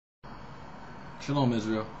Shalom,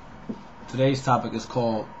 Israel. Today's topic is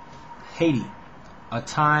called Haiti, a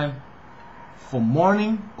time for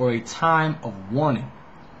mourning or a time of warning.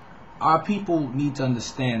 Our people need to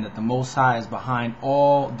understand that the Most High is behind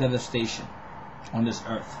all devastation on this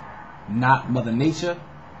earth, not Mother Nature.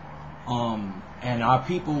 And our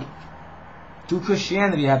people, through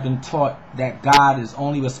Christianity, have been taught that God is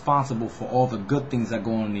only responsible for all the good things that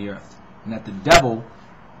go on in the earth, and that the devil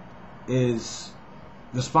is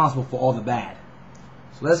responsible for all the bad.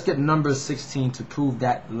 So let's get Numbers 16 to prove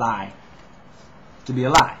that lie to be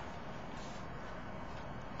a lie.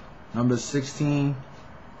 Numbers 16,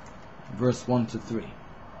 verse 1 to 3.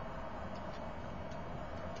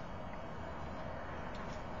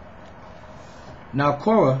 Now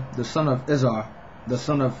Korah, the son of Izhar, the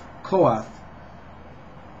son of Kohath,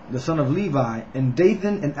 the son of Levi, and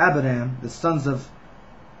Dathan and Abiram, the sons of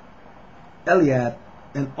Eliab,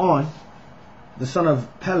 and On, the son of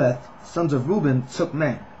Peleth, sons of Reuben, took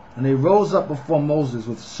men. And they rose up before Moses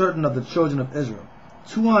with certain of the children of Israel,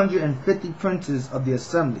 250 princes of the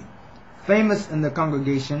assembly, famous in the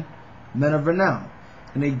congregation, men of renown.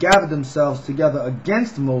 And they gathered themselves together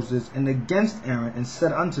against Moses and against Aaron, and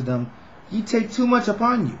said unto them, Ye take too much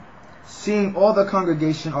upon you, seeing all the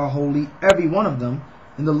congregation are holy, every one of them,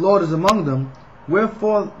 and the Lord is among them.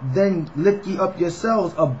 Wherefore then lift ye up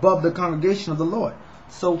yourselves above the congregation of the Lord.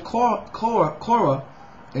 So Korah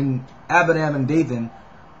and Abiram and Dathan,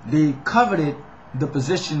 they coveted the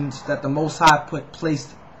positions that the Most High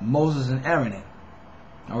placed Moses and Aaron in.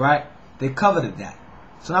 Alright? They coveted that.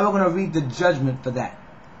 So now we're going to read the judgment for that.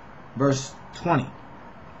 Verse 20.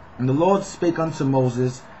 And the Lord spake unto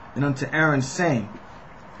Moses and unto Aaron, saying,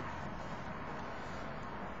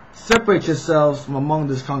 Separate yourselves from among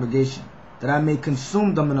this congregation, that I may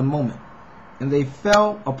consume them in a moment. And they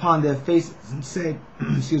fell upon their faces and said,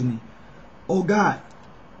 excuse me, O God,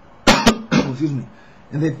 excuse me.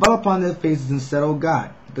 And they fell upon their faces and said, O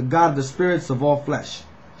God, the God of the spirits of all flesh,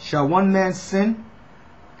 shall one man sin,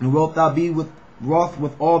 and wilt thou be wroth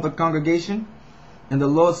with all the congregation? And the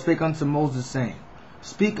Lord spake unto Moses, saying,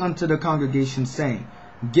 Speak unto the congregation, saying,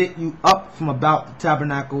 Get you up from about the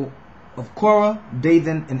tabernacle of Korah,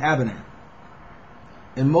 Dathan, and Abiram.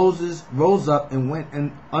 And Moses rose up and went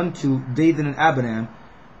unto Dathan and Abiram,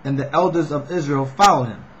 and the elders of Israel followed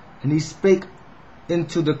him. And he spake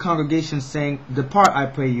into the congregation, saying, Depart, I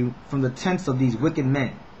pray you, from the tents of these wicked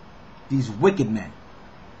men,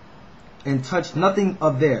 and touch nothing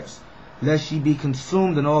of theirs, lest ye be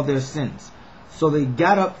consumed in all their sins. So they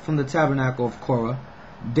got up from the tabernacle of Korah,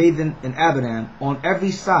 Dathan and Abiram, on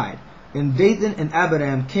every side. And Dathan and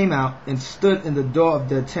Abiram came out and stood in the door of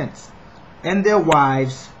their tents, and their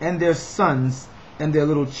wives, and their sons, and their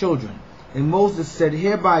little children. And Moses said,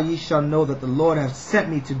 Hereby ye shall know that the Lord hath sent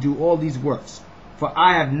me to do all these works, for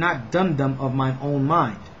I have not done them of mine own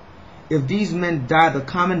mind. If these men die the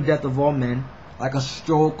common death of all men, like a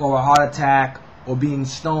stroke or a heart attack, or being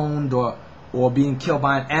stoned, or being killed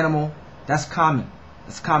by an animal, that's common.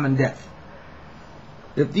 That's common death.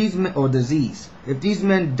 If these men, or disease, if these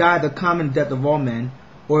men die the common death of all men,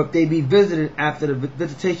 or if they be visited after the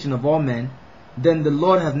visitation of all men, then the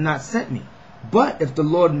Lord hath not sent me. But if the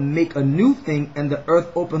Lord make a new thing, and the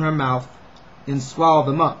earth open her mouth, and swallow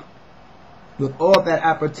them up, with all that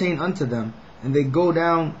appertain unto them, and they go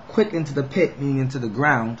down quick into the pit, meaning into the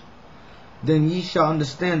ground, then ye shall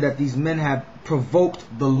understand that these men have provoked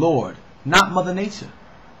the Lord, not Mother Nature.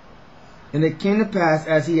 And it came to pass,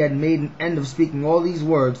 as he had made an end of speaking all these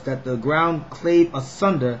words, that the ground clave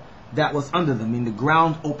asunder that was under them, meaning the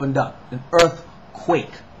ground opened up, an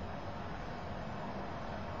earthquake.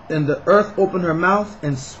 And the earth opened her mouth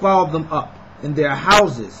and swallowed them up, and their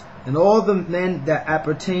houses, and all the men that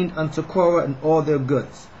appertained unto Korah, and all their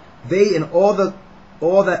goods. They and all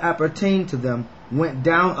that appertained to them went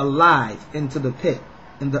down alive into the pit,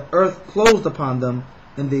 and the earth closed upon them,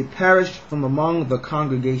 and they perished from among the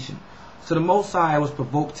congregation. So the Most High was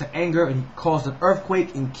provoked to anger, and he caused an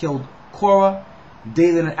earthquake and killed Korah,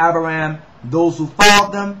 Dathan and Abiram, those who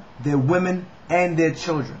followed them, their women, and their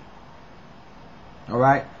children.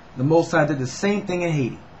 Alright? The Most High did the same thing in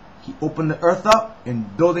Haiti. He opened the earth up,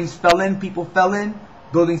 and buildings fell in, people fell in,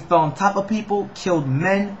 buildings fell on top of people, killed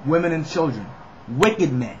men, women, and children.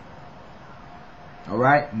 Wicked men.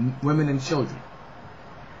 Alright? Women and children.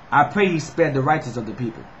 I pray he spared the righteous of the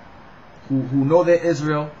people, who know they're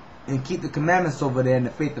Israel, and keep the commandments over there in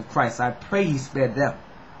the faith of Christ. I pray he spared them.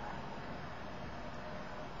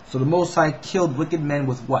 So the Most High killed wicked men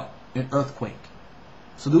with what? An earthquake.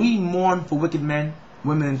 So do we mourn for wicked men,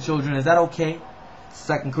 women, and children? Is that okay?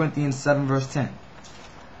 2 Corinthians 7 verse 10.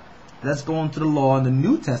 Let's go into the law in the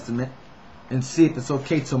New Testament and see if it's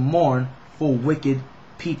okay to mourn for wicked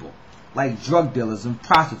people, like drug dealers and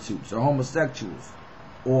prostitutes or homosexuals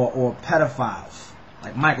or pedophiles,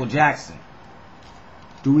 like Michael Jackson?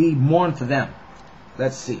 Do we mourn for them?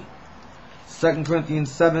 Let's see. 2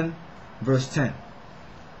 Corinthians 7, verse 10.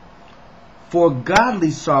 For godly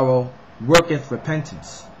sorrow worketh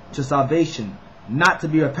repentance to salvation, not to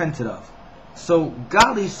be repented of. So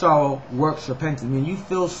godly sorrow works repentance. I mean, you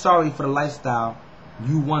feel sorry for the lifestyle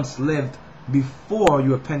you once lived before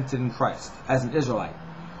you repented in Christ as an Israelite.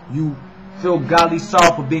 You feel godly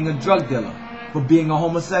sorrow for being a drug dealer, for being a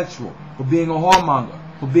homosexual, for being a whoremonger,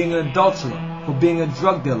 for being an adulterer, for being a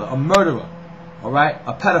drug dealer, a murderer, alright,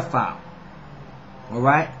 a pedophile,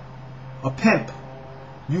 alright, a pimp.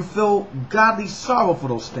 You feel godly sorrow for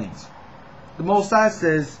those things. The Most High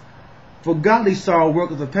says, for godly sorrow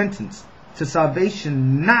worketh repentance to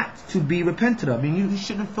salvation, not to be repented of. I mean, you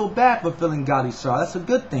shouldn't feel bad for feeling godly sorrow. That's a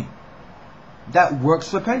good thing. That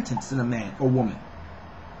works repentance in a man or woman.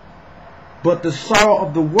 But the sorrow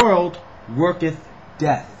of the world worketh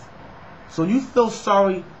death. So you feel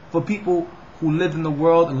sorry for people who live in the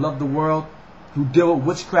world and love the world, who deal with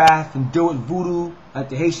witchcraft and deal with voodoo like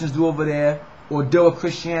the Haitians do over there, or deal with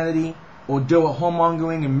Christianity, or deal with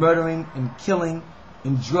homemongering and murdering and killing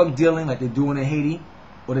and drug dealing like they're doing in Haiti,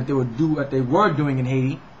 or that they were doing in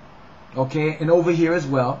Haiti, okay, and over here as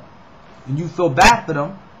well. And you feel bad for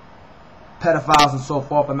them, pedophiles and so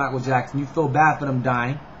forth, like Michael Jackson. You feel bad for them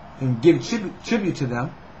dying and give tribute to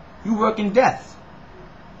them. You work in death.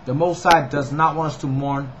 The Most High does not want us to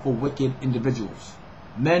mourn for wicked individuals,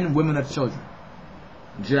 men, women, or children.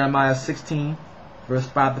 Jeremiah 16, verse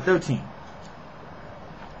 5 to 13.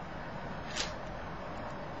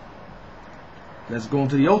 Let's go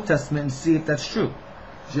into the Old Testament and see if that's true.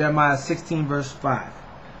 Jeremiah 16, verse 5.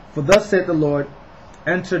 For thus saith the Lord,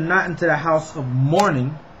 enter not into the house of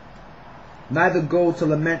mourning, neither go to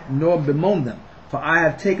lament nor bemoan them. For I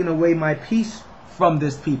have taken away my peace from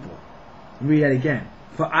this people. Read that again.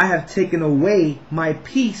 For I have taken away my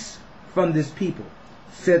peace from this people,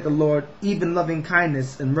 saith the Lord, even loving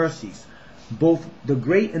kindness and mercies. Both the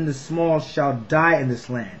great and the small shall die in this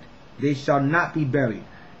land. They shall not be buried.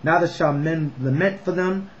 Neither shall men lament for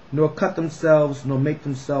them, nor cut themselves, nor make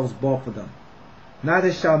themselves bald for them.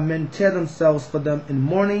 Neither shall men tear themselves for them in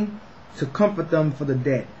mourning, to comfort them for the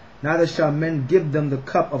dead. Neither shall men give them the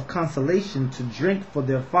cup of consolation to drink for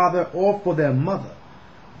their father or for their mother.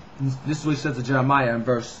 This is what he says to Jeremiah in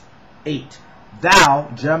verse 8.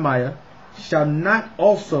 Thou, Jeremiah, shalt not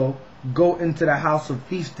also go into the house of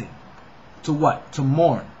feasting. To what? To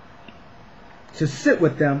mourn. To sit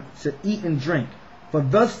with them, to eat and drink. For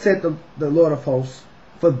thus saith the Lord of hosts,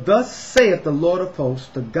 for thus saith the Lord of hosts,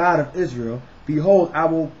 the God of Israel, behold, I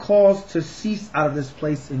will cause to cease out of this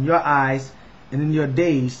place in your eyes and in your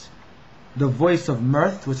days the voice of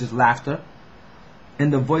mirth, which is laughter,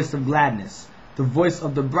 and the voice of gladness, the voice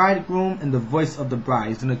of the bridegroom and the voice of the bride.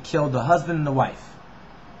 He's going to kill the husband and the wife.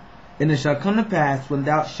 And it shall come to pass, when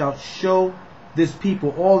thou shalt show this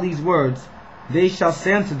people all these words, they shall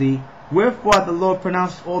say unto thee, wherefore hath the Lord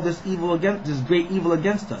pronounced all this evil against this great evil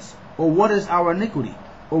against us? Or what is our iniquity?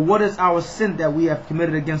 Or what is our sin that we have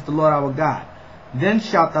committed against the Lord our God? Then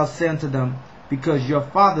shalt thou say unto them, because your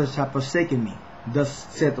fathers have forsaken me, thus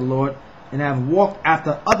saith the Lord, and have walked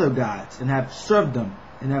after other gods, and have served them,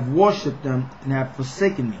 and have worshipped them, and have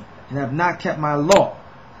forsaken me, and have not kept my law,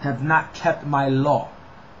 have not kept my law.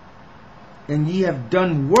 And ye have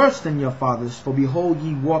done worse than your fathers, for behold,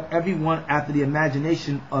 ye walk every one after the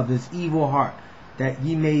imagination of his evil heart, that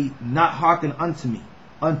ye may not hearken unto me.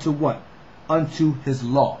 Unto what? Unto his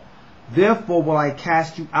law. Therefore will I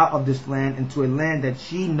cast you out of this land into a land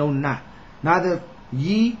that ye know not, neither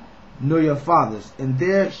ye nor your fathers, and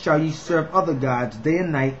there shall ye serve other gods day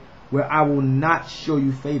and night, where I will not show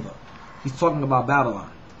you favor. He's talking about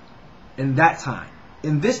Babylon. In that time.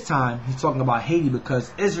 In this time, he's talking about Haiti,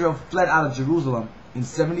 because Israel fled out of Jerusalem in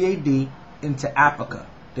 70 AD into Africa.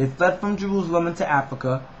 They fled from Jerusalem into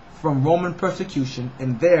Africa from Roman persecution,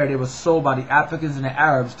 and there they were sold by the Africans and the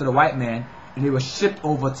Arabs to the white man, and they were shipped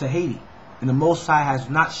over to Haiti. And the Most High has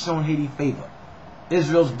not shown Haiti favor.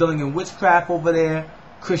 Israel's dealing in witchcraft over there,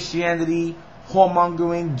 Christianity,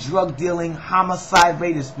 whoremongering, drug dealing, homicide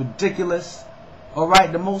rate is ridiculous.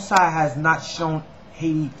 Alright, the Most High has not shown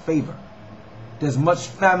Haiti favor. There's much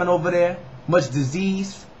famine over there, much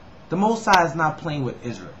disease. The Most High is not playing with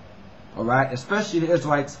Israel. Alright? Especially the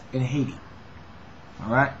Israelites in Haiti.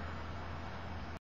 Alright?